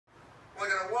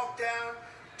walk down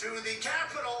to the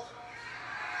Capitol,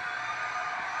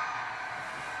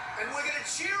 and we're going to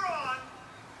cheer on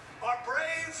our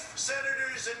brave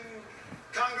senators and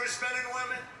congressmen and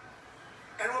women,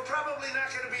 and we're probably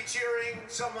not going to be cheering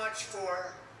so much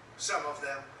for some of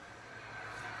them,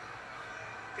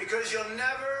 because you'll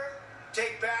never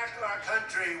take back our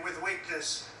country with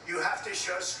weakness. You have to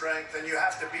show strength, and you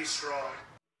have to be strong.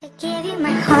 I gave you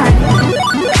my heart.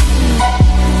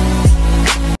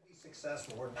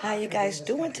 How you guys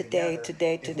doing today?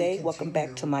 Welcome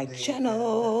back to my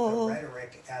channel.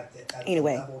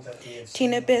 Anyway,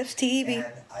 Tina Bibbs TV.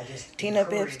 Tina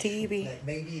Bibbs TV.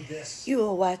 You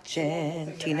are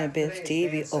watching Tina Bibbs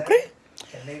TV. Okay.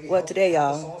 Well, today,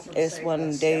 y'all, is one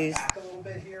of the days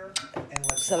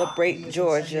celebrate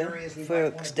Georgia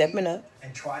for stepping up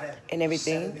and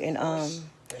everything. And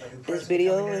this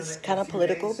video is kind of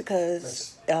political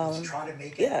because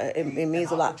yeah, it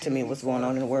means a lot to me what's going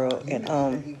on in the world.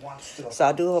 And so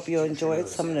I do hope you enjoyed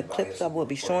some of the clips I will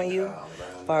be showing you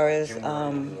as far as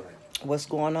what's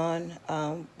going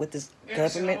on with this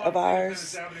government of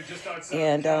ours.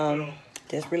 And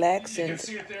just relax and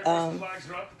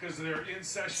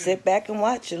sit back and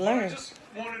watch and learn.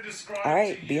 All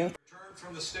right, be in.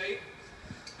 From the state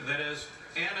that has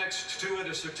annexed to it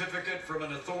a certificate from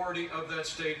an authority of that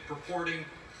state purporting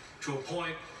to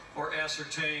appoint or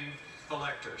ascertain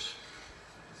electors.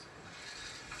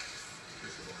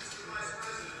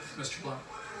 Mr. Blunt.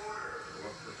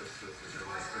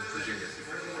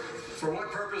 For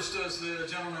what purpose does the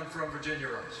gentleman from Virginia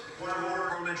rise? Point of order,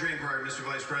 parliamentary inquiry, Mr.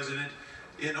 Vice President.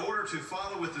 In order to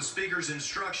follow with the Speaker's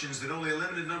instructions that only a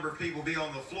limited number of people be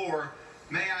on the floor,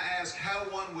 may I ask how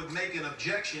one would make an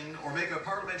objection or make a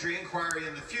parliamentary inquiry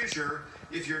in the future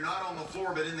if you're not on the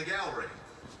floor but in the gallery?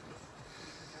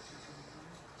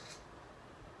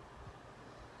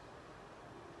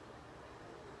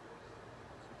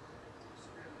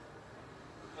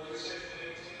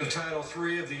 Title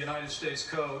III of the United States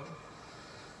Code,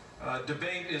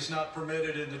 debate is not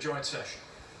permitted in the joint session.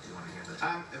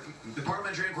 The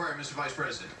parliamentary inquiry, Mr. Vice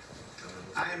President.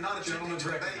 I am not attempting to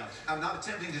debate. I'm not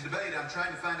attempting to debate. I'm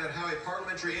trying to find out how a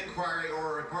parliamentary inquiry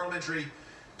or a parliamentary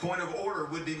point of order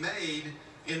would be made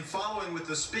in following with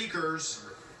the Speaker's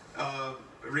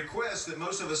request that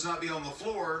most of us not be on the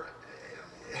floor.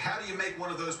 How do you make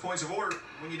one of those points of order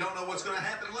when you don't know what's going to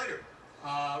happen later?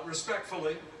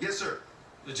 Respectfully. Yes, sir.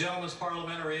 The gentleman's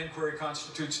parliamentary inquiry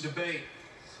constitutes debate,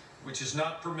 which is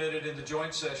not permitted in the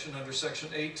joint session under Section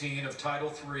 18 of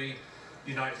Title III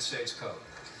United States Code.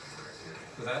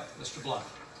 For that, Mr. Blunt.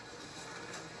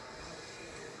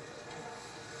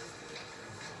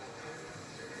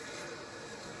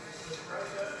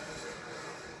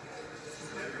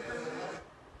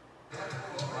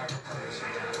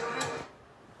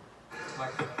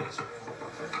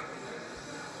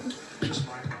 Just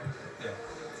mine. Yeah.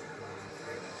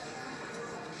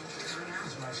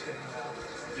 Is my statement out?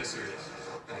 Yes, sir, it is.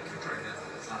 Thank you.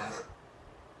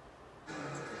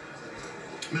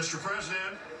 Mr.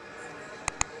 President.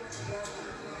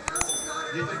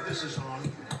 Do you think this is on?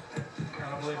 I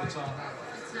don't believe it's on.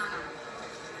 It's not on.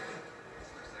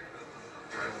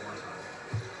 Try it one more time.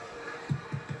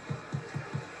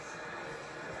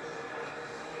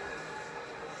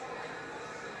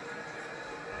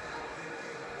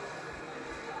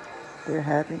 They're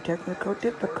having technical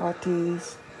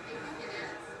difficulties.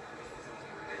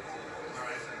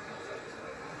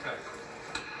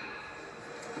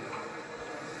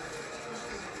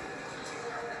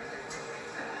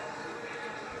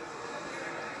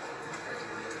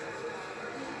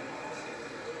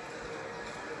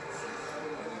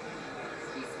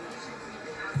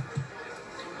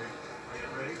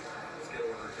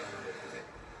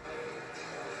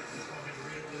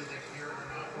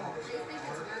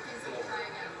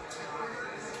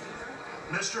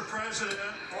 Mr. President.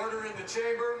 Order in the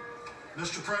chamber.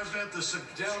 Mr. President, the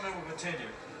gentleman will continue.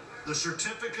 The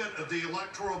certificate of the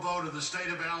electoral vote of the state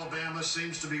of Alabama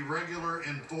seems to be regular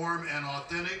in form and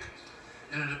authentic,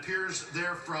 and it appears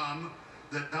therefrom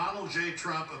that Donald J.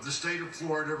 Trump of the state of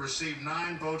Florida received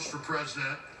 9 votes for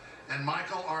president, and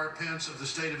Michael R. Pence of the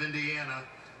state of Indiana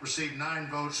received 9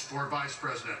 votes for vice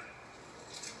president.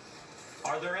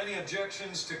 Are there any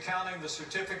objections to counting the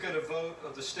certificate of vote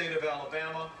of the state of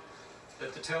Alabama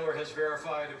that the teller has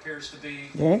verified appears to be?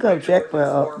 They ain't gonna object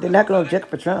for. They're not gonna object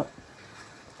for Trump.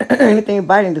 Anything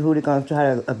Biden do, who they're gonna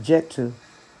try to object to?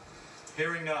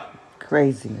 Hearing none.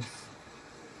 Craziness.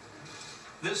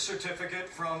 This certificate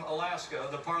from Alaska,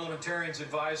 the parliamentarians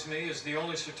advise me, is the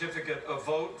only certificate of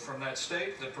vote from that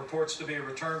state that purports to be a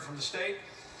return from the state,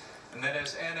 and that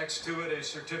has annexed to it a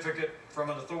certificate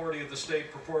from an authority of the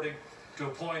state purporting to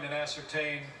appoint and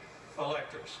ascertain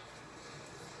electors.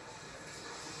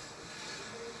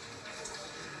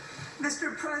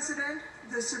 Mr. President,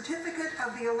 the certificate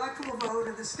of the electoral vote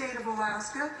of the state of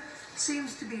Alaska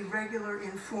seems to be regular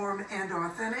in form and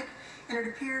authentic, and it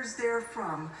appears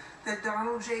therefrom that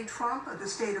Donald J. Trump of the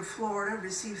state of Florida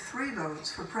received 3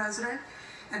 votes for president,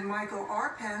 and Michael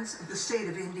R. Pence of the state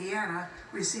of Indiana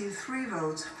received 3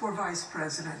 votes for vice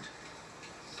president.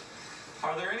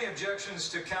 Are there any objections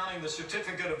to counting the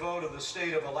certificate of vote of the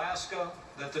state of Alaska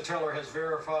that the teller has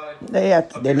verified?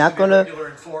 They're not going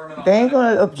to, they ain't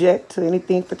going to object to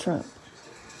anything for Trump.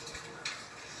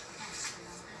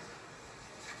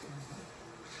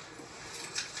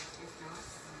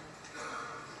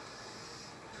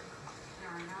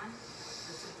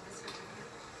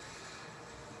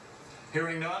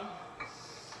 Hearing none,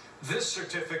 this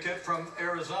certificate from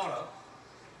Arizona,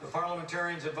 the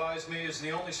parliamentarians advise me, is the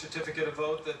only certificate of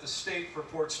vote that the state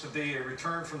purports to be a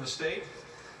return from the state,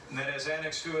 and that has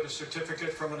annexed to it a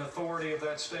certificate from an authority of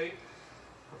that state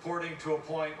purporting to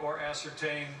appoint or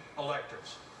ascertain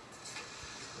electors.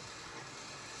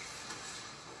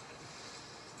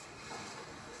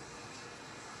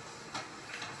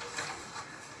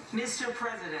 Mr.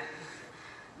 President,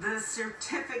 the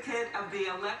certificate of the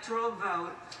electoral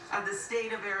vote of the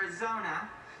state of Arizona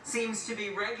seems to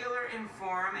be regular in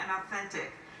form and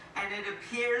authentic, and it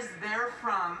appears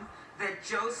therefrom that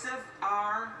Joseph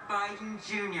R. Biden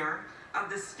Jr.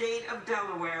 of the state of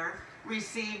Delaware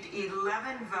received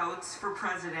 11 votes for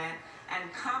president,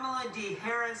 and Kamala D.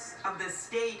 Harris of the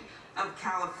state of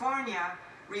California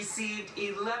received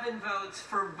 11 votes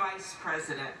for vice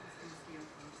president.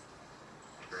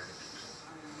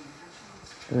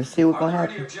 Let's see what's going to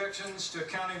happen. Are there any objections to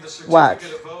counting the certificate Watch.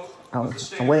 of vote I'm of the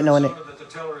state waiting of on it. Arizona that the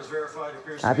teller has verified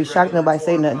appears to I'll be be shocked regular nobody in say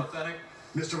form and nothing. authentic?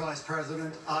 Mr. Vice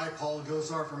President, I, Paul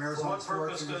Gosar from For Arizona. what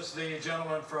purpose does the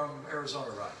gentleman from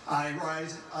Arizona write? I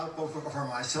rise up for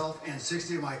myself and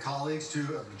 60 of my colleagues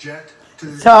to object to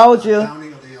the Told you.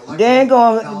 counting of the electoral They ain't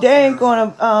ballots going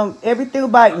in Arizona. to, everything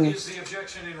Biden. Is the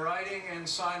objection in writing and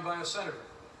signed by a senator?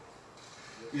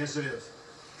 Yes, it is.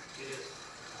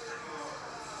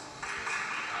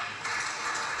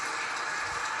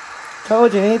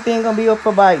 Told you, anything going to be up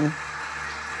for Biden.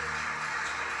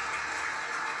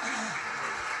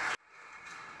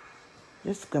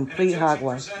 This is complete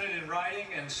hogwash. Presented in writing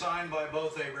and signed by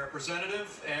both a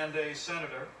representative and a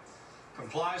senator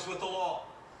complies with the law.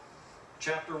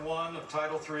 Chapter 1 of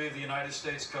Title 3 of the United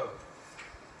States Code.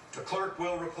 The clerk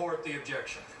will report the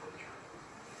objection.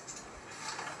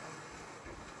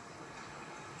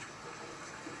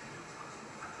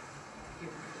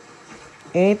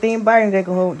 Anything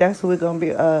Biden, that's who we're going to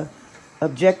be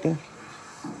objecting.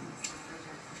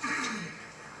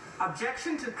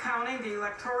 Objection to counting the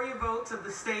electoral votes of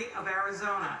the state of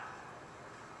Arizona.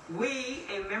 We,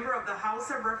 a member of the House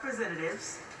of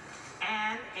Representatives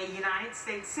and a United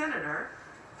States Senator,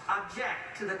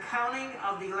 object to the counting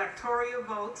of the electoral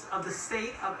votes of the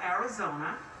state of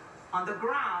Arizona on the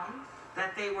ground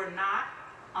that they were not,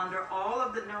 under all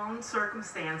of the known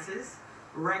circumstances,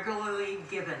 regularly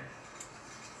given.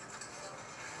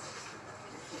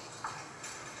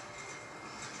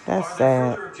 That's Are there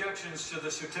sad. further objections to the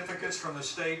certificates from the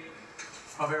state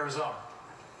of Arizona?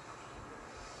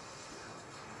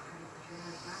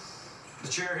 The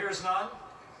chair hears none.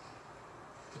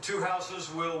 The two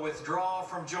houses will withdraw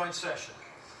from joint session.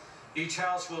 Each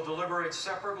house will deliberate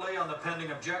separately on the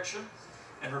pending objection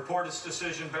and report its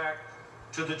decision back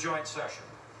to the joint session.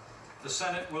 The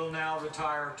Senate will now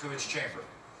retire to its chamber.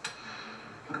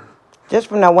 Just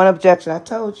from that one objection, I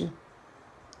told you.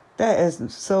 That is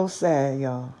so sad,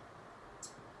 y'all.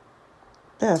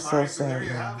 That's so sad. So there you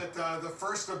have it. The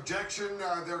first objection,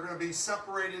 they're going to be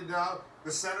separated now. The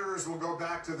senators will go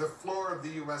back to the floor of the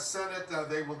U.S. Senate.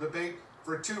 They will debate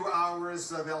for 2 hours.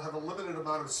 They'll have a limited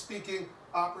amount of speaking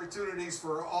opportunities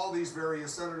for all these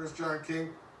various senators. John King,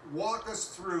 walk us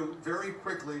through very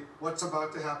quickly what's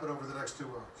about to happen over the next 2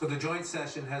 hours. So the joint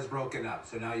session has broken up.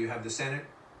 So now you have the Senate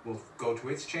will go to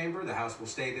its chamber. The House will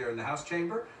stay there in the House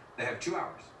chamber. They have 2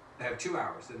 hours. They have 2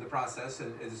 hours in the process,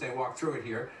 and as they walk through it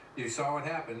here, you saw what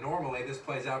happened. Normally, this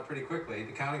plays out pretty quickly.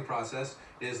 The counting process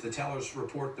is the tellers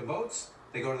report the votes,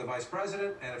 they go to the vice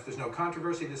president, and if there's no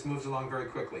controversy, this moves along very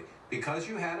quickly. Because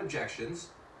you had objections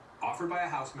offered by a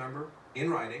House member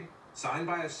in writing, signed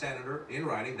by a senator in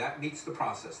writing, that meets the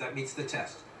process, that meets the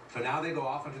test. So now they go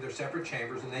off into their separate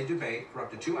chambers and they debate for up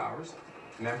to 2 hours.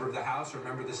 A member of the House or a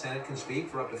member of the Senate can speak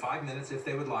for up to 5 minutes if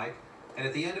they would like. And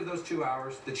at the end of those 2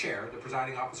 hours, the chair, the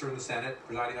presiding officer in the Senate,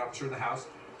 presiding officer in the House,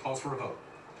 calls for a vote.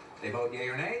 They vote yea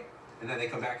or nay, and then they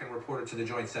come back and report it to the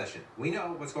joint session. We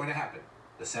know what's going to happen.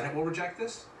 The Senate will reject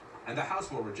this, and the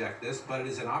House will reject this, but it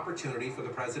is an opportunity for the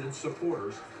president's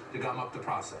supporters to gum up the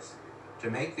process, to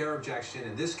make their objection,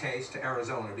 in this case, to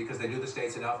Arizona, because they do the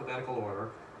states in alphabetical order.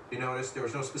 You notice there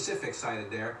was no specifics cited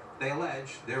there. They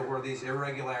allege there were these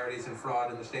irregularities and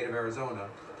fraud in the state of Arizona.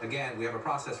 Again, we have a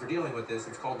process for dealing with this.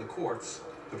 It's called the courts.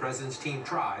 The president's team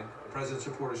tried, the president's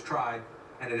supporters tried,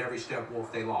 and at every step,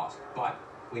 Wolf, they lost. But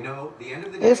we know the end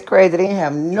of the day. It's crazy. They didn't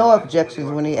have no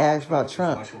objections when he asked about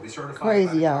Trump.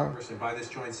 Crazy, y'all. By this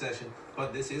joint session,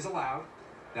 but this is allowed.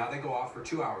 Now they go off for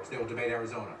 2 hours. They will debate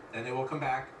Arizona. Then they will come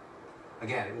back.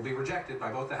 Again, it will be rejected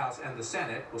by both the House and the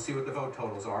Senate. We'll see what the vote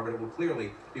totals are, but it will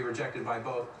clearly be rejected by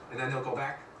both. And then they'll go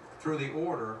back through the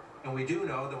order. And we do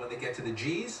know that when they get to the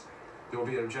G's, there will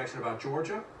be an objection about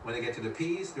Georgia. When they get to the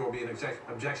P's, there will be an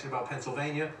objection about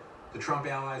Pennsylvania. The Trump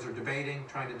allies are debating,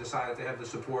 trying to decide if they have the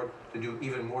support to do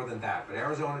even more than that. But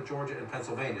Arizona, Georgia, and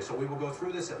Pennsylvania. So we will go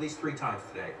through this at least 3 times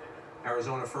today.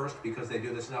 Arizona first, because they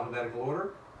do this in alphabetical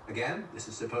order. Again, this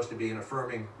is supposed to be an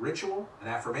affirming ritual, an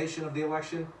affirmation of the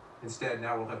election. Instead,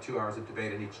 now we'll have 2 hours of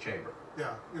debate in each chamber.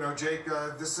 Yeah, you know, Jake,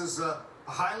 this is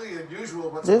highly unusual.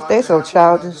 What's They're so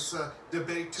childish. This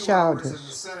debate 2 childish. hours in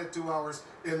the Senate, 2 hours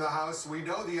in the House. We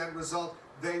know the end result.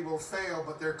 They will fail,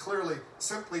 but they're clearly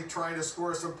simply trying to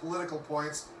score some political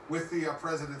points with the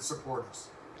president's supporters.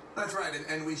 That's right,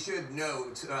 and we should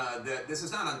note that this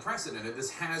is not unprecedented.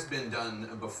 This has been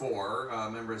done before.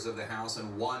 Members of the House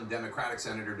and one Democratic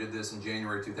senator did this in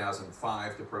January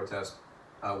 2005 to protest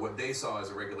what they saw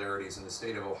as irregularities in the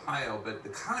state of Ohio, but the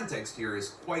context here is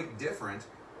quite different.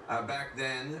 Back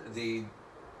then, the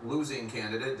losing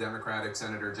candidate, Democratic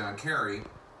Senator John Kerry,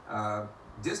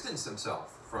 distanced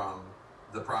himself from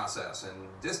the process and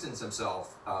distanced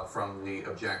himself from the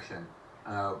objection.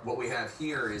 What we have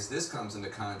here is this comes in the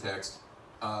context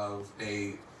of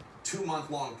a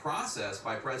 2-month-long process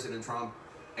by President Trump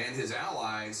and his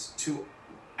allies to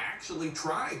actually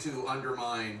try to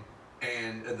undermine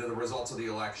and the results of the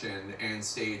election and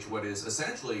stage what is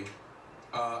essentially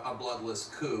a bloodless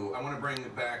coup. I want to bring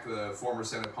back the former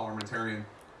Senate parliamentarian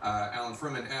Alan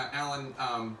Fruman.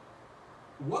 Alan,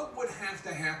 what would have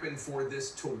to happen for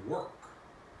this to work?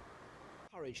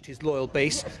 Encouraged his loyal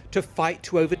base to fight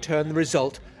to overturn the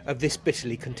result of this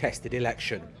bitterly contested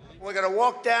election. We're going to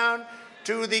walk down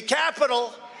to the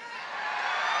Capitol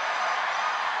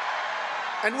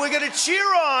and we're going to cheer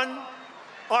on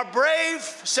our brave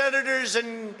senators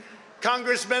and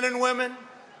congressmen and women.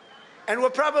 And we're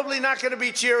probably not going to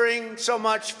be cheering so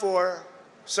much for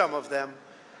some of them,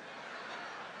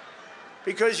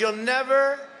 because you'll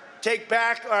never take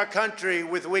back our country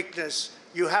with weakness.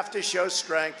 You have to show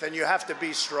strength and you have to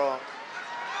be strong.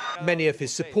 Many of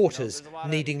his supporters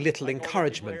needing little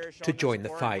encouragement to join the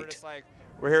fight.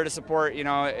 We're here to support, you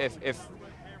know, if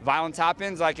violence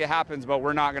happens, like it happens, but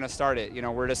we're not going to start it. You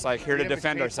know, we're just like here to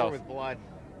defend ourselves. With blood.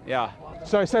 Yeah.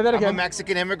 Sorry, say that again. I'm a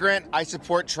Mexican immigrant. I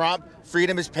support Trump.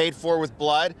 Freedom is paid for with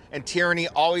blood, and tyranny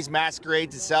always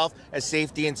masquerades itself as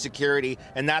safety and security,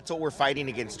 and that's what we're fighting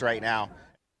against right now.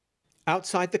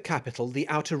 Outside the Capitol, the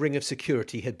outer ring of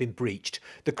security had been breached.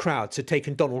 The crowds had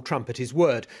taken Donald Trump at his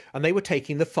word, and they were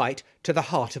taking the fight to the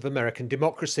heart of American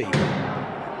democracy.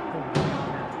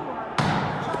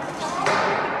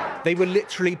 They were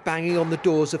literally banging on the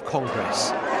doors of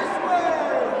Congress.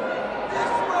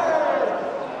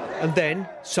 And then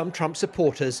some Trump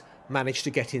supporters managed to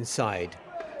get inside.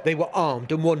 They were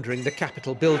armed and wandering the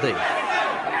Capitol building.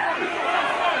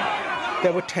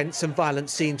 There were tense and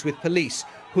violent scenes with police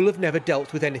who'll have never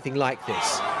dealt with anything like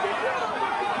this.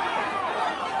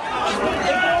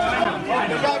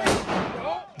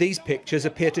 These pictures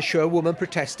appear to show a woman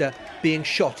protester being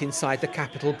shot inside the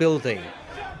Capitol building.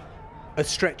 A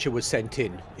stretcher was sent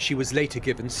in. She was later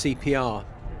given CPR.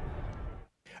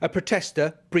 A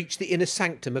protester breached the inner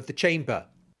sanctum of the chamber.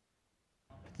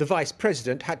 The vice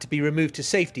president had to be removed to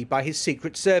safety by his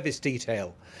Secret Service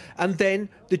detail. And then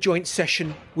the joint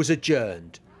session was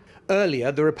adjourned.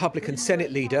 Earlier, the Republican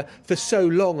Senate leader, for so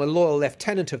long a loyal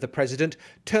lieutenant of the president,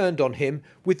 turned on him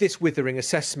with this withering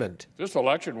assessment. If this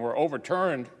election were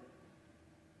overturned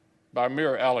by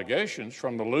mere allegations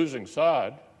from the losing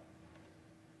side,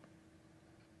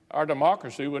 our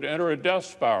democracy would enter a death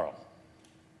spiral.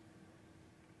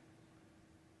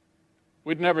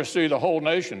 We'd never see the whole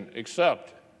nation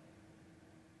accept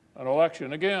an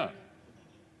election again.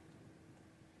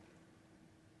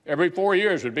 Every 4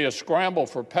 years would be a scramble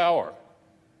for power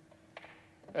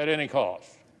at any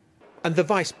cost. And the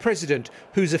vice president,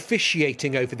 who's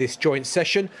officiating over this joint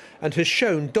session and has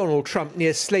shown Donald Trump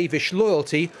near slavish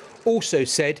loyalty, also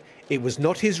said it was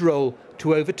not his role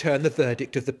to overturn the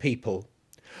verdict of the people.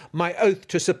 My oath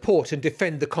to support and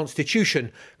defend the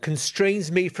Constitution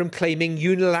constrains me from claiming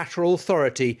unilateral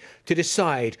authority to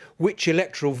decide which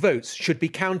electoral votes should be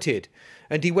counted.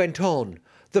 And he went on,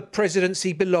 the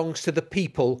presidency belongs to the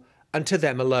people and to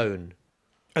them alone.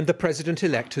 And the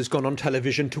president-elect has gone on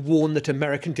television to warn that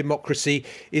American democracy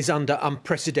is under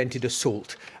unprecedented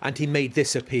assault, and he made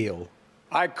this appeal.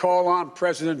 I call on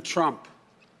President Trump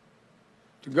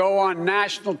to go on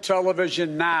national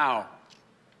television now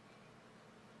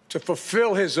to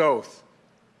fulfill his oath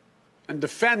and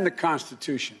defend the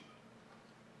Constitution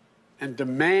and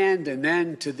demand an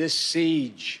end to this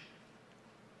siege,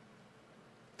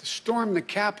 to storm the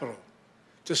Capitol,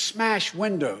 to smash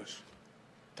windows,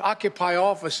 to occupy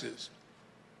offices,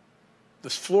 the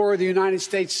floor of the United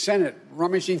States Senate,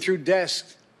 rummaging through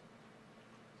desks,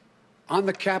 on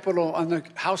the Capitol, on the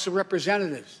House of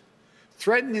Representatives,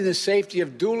 threatening the safety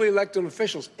of duly elected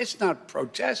officials. It's not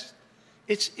protest,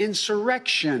 it's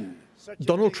insurrection.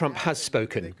 Donald Trump has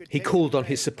spoken. He called on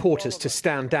his supporters to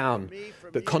stand down,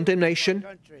 but condemnation,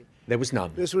 there was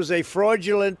none. This was a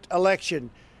fraudulent election,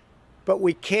 but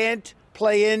we can't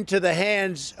play into the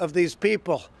hands of these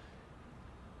people.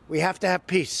 We have to have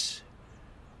peace.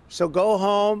 So go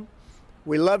home.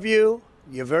 We love you.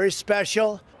 You're very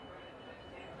special.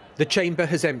 The chamber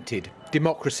has emptied,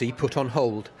 democracy put on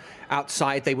hold.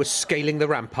 Outside they were scaling the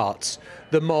ramparts,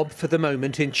 the mob for the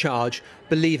moment in charge,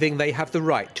 believing they have the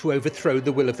right to overthrow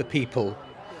the will of the people.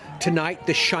 Tonight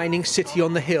the shining city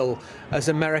on the hill, as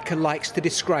America likes to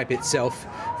describe itself,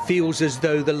 feels as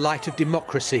though the light of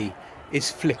democracy is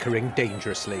flickering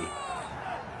dangerously.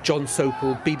 John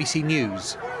Sopel, BBC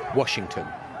News, Washington.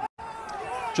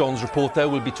 John's report there,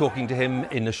 we'll be talking to him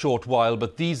in a short while,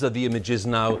 but these are the images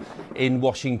now in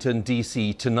Washington,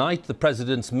 D.C. Tonight, the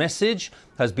president's message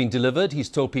has been delivered. He's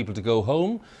told people to go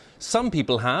home. Some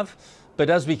people have, but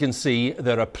as we can see,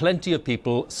 there are plenty of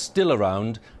people still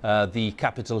around the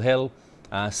Capitol Hill,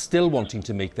 still wanting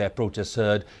to make their protests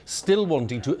heard, still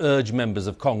wanting to urge members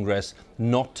of Congress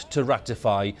not to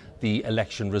ratify the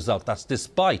election result. That's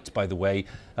despite, by the way,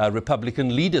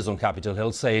 Republican leaders on Capitol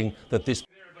Hill saying that this...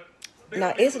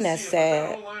 Now, isn't that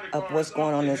sad of what's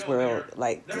going on in this world?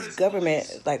 Like, this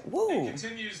government, like, whoa,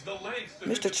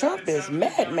 Mr. Trump is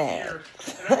mad.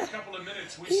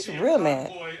 He's real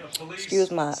mad.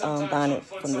 Excuse my bonnet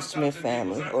from the Smith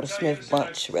family, or the Smith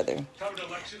bunch, rather.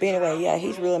 But anyway, yeah,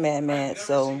 he's real mad.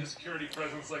 So,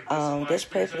 let's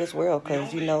pray for this world,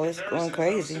 because, you know, it's going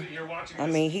crazy. I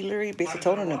mean, he literally basically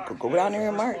told him to go down there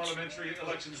and march.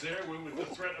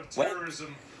 What?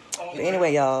 But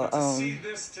anyway, y'all,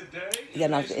 yeah,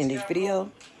 now in this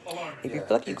video, if you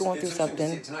feel like you're going through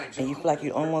something and you feel like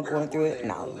you're the only one going through it,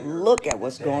 now look at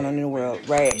what's going on in the world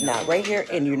right now, right here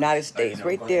in the United States,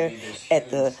 right there at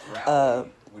the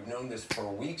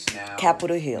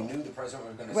Capitol Hill.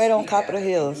 Right on Capitol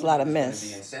Hill, it's a lot of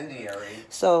mess.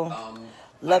 So,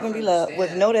 love and be loved.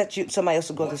 Well, know that somebody else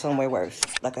will go through somewhere worse.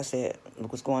 Like I said,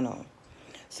 look what's going on.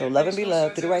 So love and be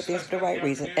loved, do the right things for the right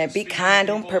reason, and be kind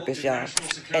on purpose, y'all.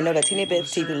 And know that Teeny Bit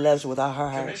TV loves you with all her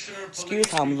heart.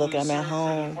 Excuse how I'm looking, I'm at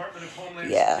home.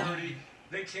 Yeah.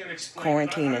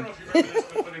 Quarantining.